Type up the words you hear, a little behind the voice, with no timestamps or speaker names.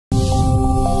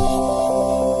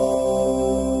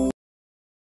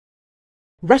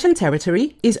Russian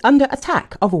territory is under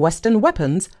attack of Western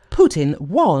weapons. Putin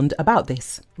warned about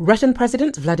this. Russian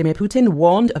President Vladimir Putin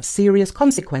warned of serious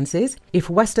consequences if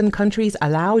Western countries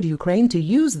allowed Ukraine to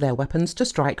use their weapons to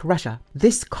strike Russia.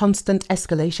 This constant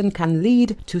escalation can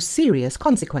lead to serious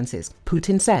consequences,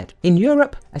 Putin said. In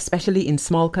Europe, especially in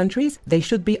small countries, they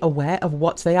should be aware of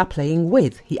what they are playing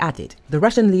with, he added. The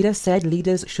Russian leader said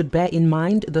leaders should bear in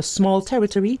mind the small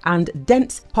territory and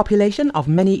dense population of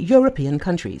many European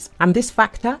countries, and this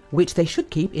factor, which they should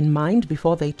keep in mind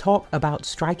before they talk about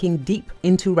striking deep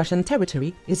into Russian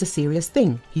territory, is a serious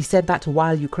thing. He said that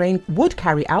while Ukraine would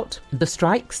carry out the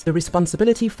strikes, the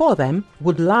responsibility for them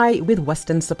would lie with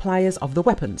Western suppliers of the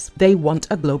weapons. They want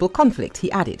a global conflict,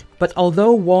 he added. But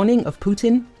although warning of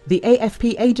Putin, the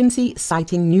AFP agency,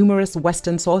 citing numerous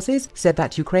Western sources, said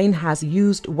that Ukraine has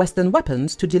used Western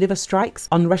weapons to deliver strikes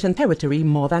on Russian territory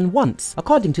more than once.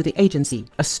 According to the agency,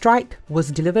 a strike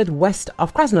was delivered west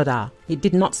of Krasnodar. It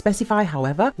did not specify,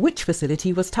 however, which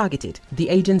facility was targeted. The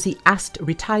agency asked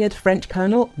retired French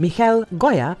Colonel Michel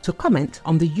Goya to comment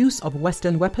on the use of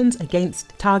Western weapons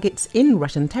against targets in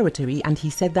Russian territory, and he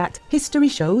said that history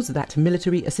shows that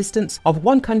military assistance of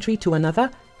one country to another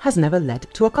has never led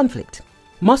to a conflict.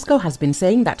 Moscow has been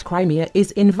saying that Crimea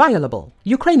is inviolable.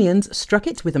 Ukrainians struck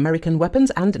it with American weapons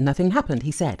and nothing happened,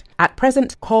 he said. At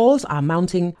present, calls are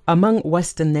mounting among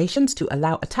Western nations to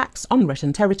allow attacks on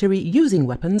Russian territory using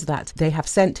weapons that they have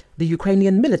sent the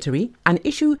Ukrainian military, an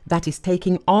issue that is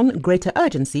taking on greater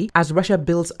urgency as Russia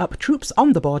builds up troops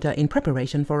on the border in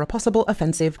preparation for a possible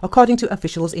offensive, according to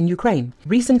officials in Ukraine.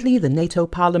 Recently, the NATO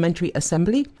Parliamentary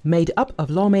Assembly, made up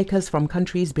of lawmakers from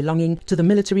countries belonging to the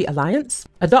military alliance,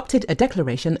 adopted a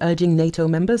declaration urging NATO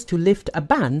members to lift a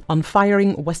ban on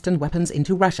firing Western weapons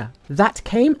into Russia. That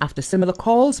came after similar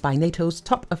calls by NATO's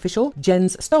top official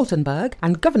Jens Stoltenberg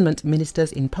and government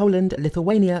ministers in Poland,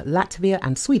 Lithuania, Latvia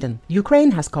and Sweden.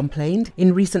 Ukraine has complained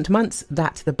in recent months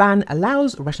that the ban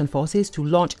allows Russian forces to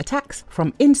launch attacks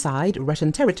from inside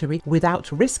Russian territory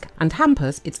without risk and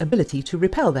hampers its ability to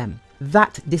repel them.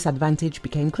 That disadvantage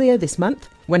became clear this month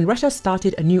when Russia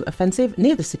started a new offensive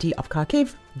near the city of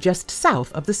Kharkiv, just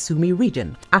south of the Sumy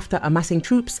region, after amassing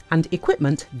troops and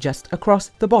equipment just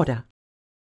across the border.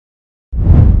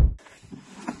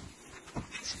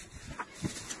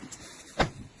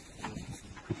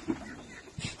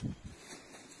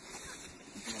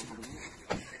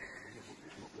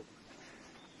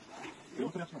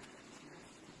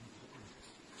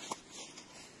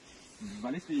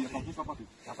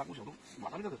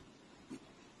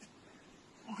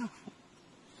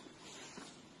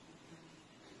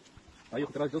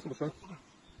 Поехал, ты разделся, большой.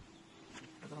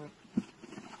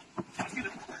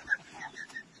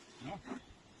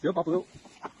 Все, поплыл.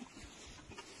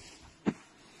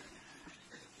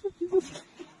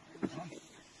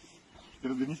 Ты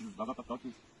развернись, назад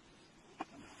отталкивайся.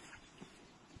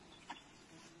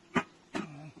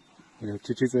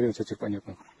 Чуть-чуть зарел, сейчас черпанет.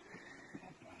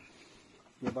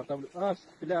 Я поставлю. А,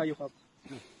 бля, юхап.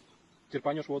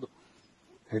 Черпанешь воду.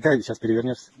 Да, сейчас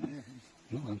перевернешься.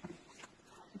 Ну ладно.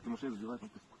 Ты мышей забивай.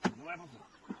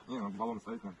 Не, надо баллон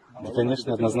ставить надо. Да,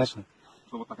 конечно, однозначно.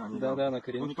 Что вот такая не да, да, на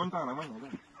корень. Ну никто не так, нормально, да.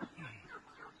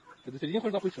 Ты до середины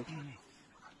хочешь допустим?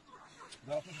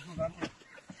 Да, слушай,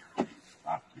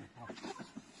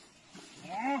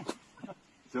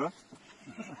 все?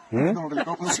 Я думал,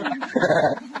 далеко получил.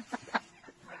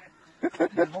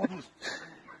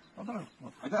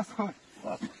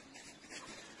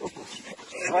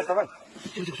 Давай, давай.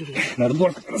 Надо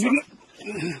борт развернуть.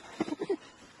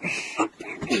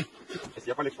 Сейчас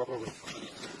я полегче попробую.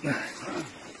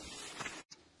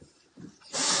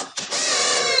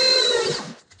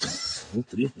 Ну,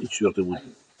 3 и 4 будет.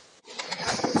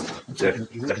 Так.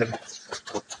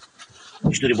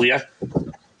 4 буя.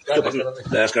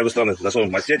 Да, с каждой стороны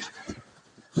засовываем в сеть.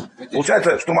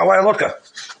 Получается штурмовая лодка.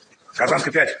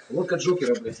 Казанская 5. Лодка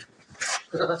Джокера, блядь.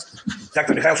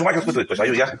 Так-то Михаил Шумахин испытывает, то есть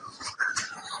вою я.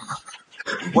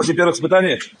 После первых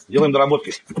испытаний делаем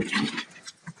доработки.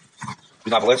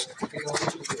 Пеноплекс.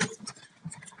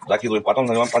 Закидываем, потом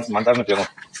наливаем монтажную пену.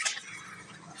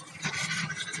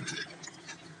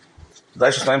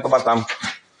 Дальше ставим по бортам.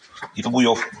 Типа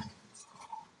буев.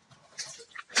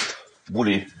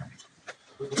 Були.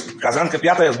 Казанка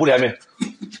 5 с булями.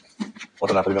 Вот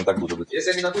она примерно так будет.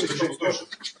 Если они надуют, то что устроишь?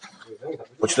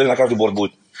 По 4 на каждый борт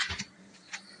будет.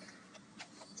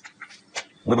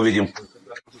 Мы победим.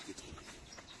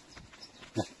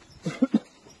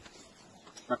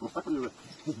 Так, вот так уже.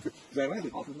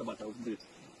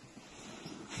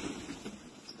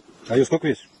 А ее сколько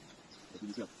весишь?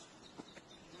 50.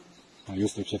 А ее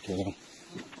 150 килограмм.